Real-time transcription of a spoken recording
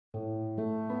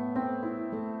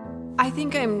I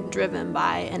think I'm driven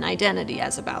by an identity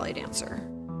as a ballet dancer.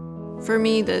 For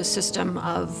me, the system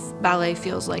of ballet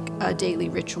feels like a daily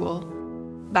ritual.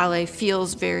 Ballet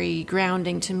feels very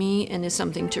grounding to me and is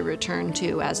something to return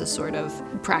to as a sort of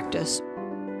practice.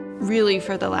 Really,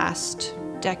 for the last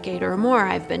decade or more,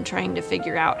 I've been trying to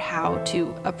figure out how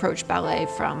to approach ballet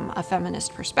from a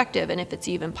feminist perspective, and if it's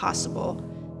even possible.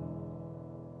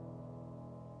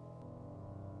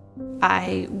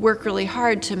 I work really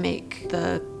hard to make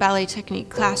the ballet technique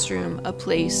classroom a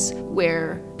place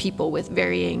where people with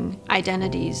varying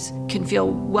identities can feel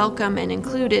welcome and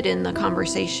included in the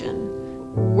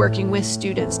conversation. Working with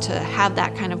students to have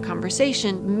that kind of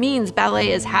conversation means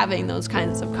ballet is having those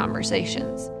kinds of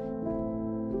conversations.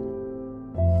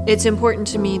 It's important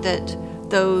to me that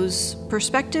those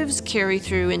perspectives carry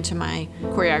through into my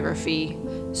choreography.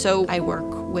 So I work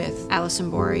with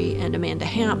Allison Borey and Amanda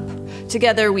Hamp.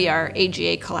 Together we are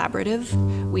AGA Collaborative.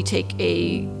 We take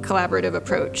a collaborative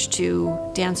approach to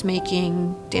dance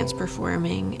making, dance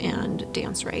performing, and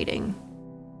dance writing.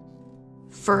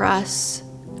 For us,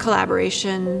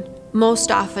 collaboration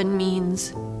most often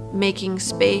means making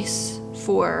space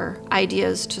for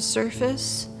ideas to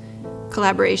surface.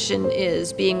 Collaboration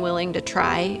is being willing to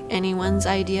try anyone's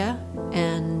idea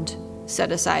and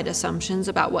set aside assumptions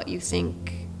about what you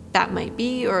think that might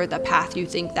be or the path you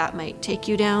think that might take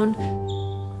you down.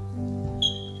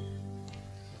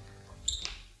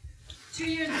 2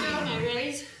 years ago, my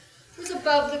raise was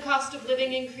above the cost of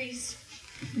living increase.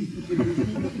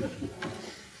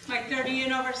 My 30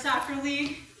 and over soccer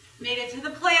league made it to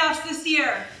the playoffs this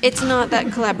year. It's not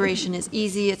that collaboration is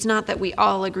easy. It's not that we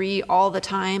all agree all the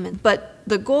time. But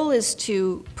the goal is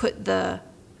to put the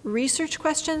research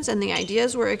questions and the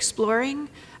ideas we're exploring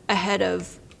ahead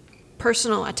of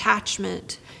personal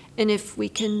attachment. And if we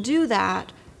can do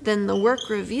that, then the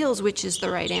work reveals which is the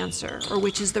right answer or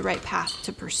which is the right path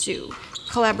to pursue.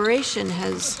 Collaboration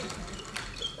has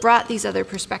brought these other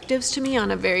perspectives to me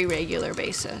on a very regular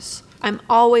basis. I'm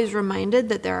always reminded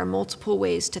that there are multiple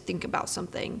ways to think about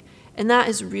something, and that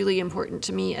is really important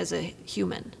to me as a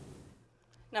human.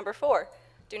 Number 4,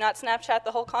 do not Snapchat the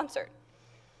whole concert.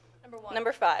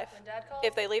 Number 5,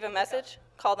 if they leave a message,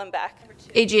 call them back.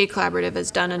 AGA Collaborative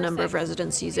has done a number of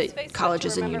residencies at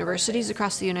colleges and universities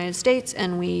across the United States,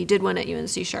 and we did one at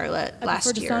UNC Charlotte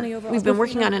last year. We've been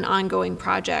working on an ongoing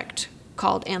project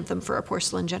called Anthem for a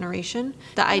Porcelain Generation.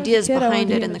 The ideas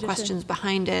behind it and the questions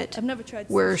behind it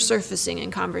were surfacing in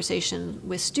conversation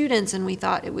with students, and we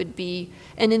thought it would be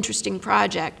an interesting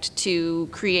project to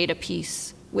create a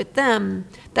piece with them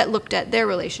that looked at their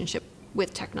relationship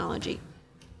with technology.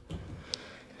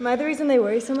 Am I the reason they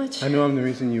worry so much? I know I'm the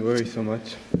reason you worry so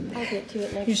much. I'll get to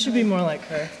it next You should be more like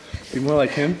her. Be more like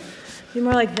him? Be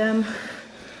more like them.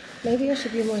 Maybe I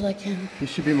should be more like him. You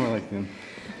should be more like them.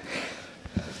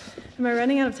 Am I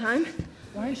running out of time?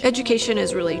 Education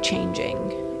is really changing,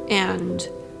 and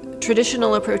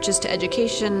traditional approaches to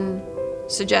education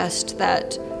suggest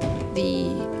that the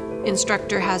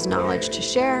instructor has knowledge to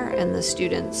share and the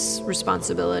student's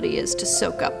responsibility is to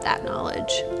soak up that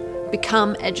knowledge,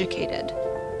 become educated.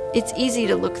 It's easy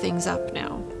to look things up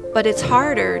now, but it's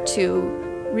harder to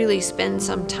really spend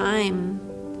some time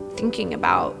thinking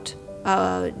about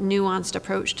a nuanced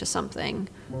approach to something.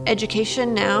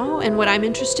 Education now, and what I'm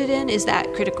interested in, is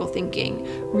that critical thinking,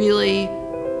 really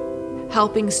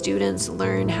helping students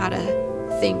learn how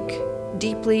to think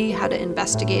deeply, how to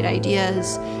investigate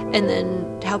ideas, and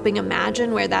then helping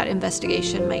imagine where that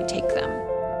investigation might take them.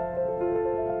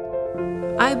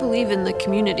 I believe in the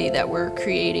community that we're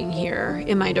creating here,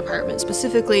 in my department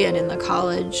specifically, and in the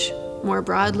college more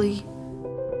broadly.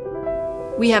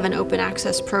 We have an open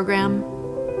access program,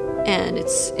 and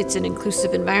it's an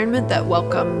inclusive environment that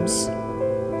welcomes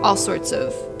all sorts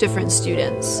of different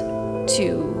students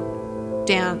to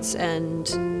dance and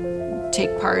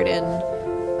take part in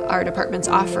our department's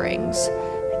offerings.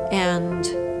 And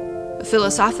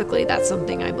philosophically, that's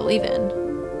something I believe in.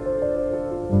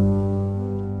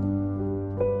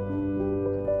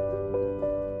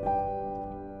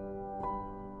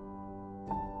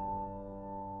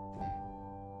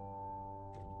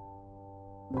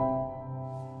 You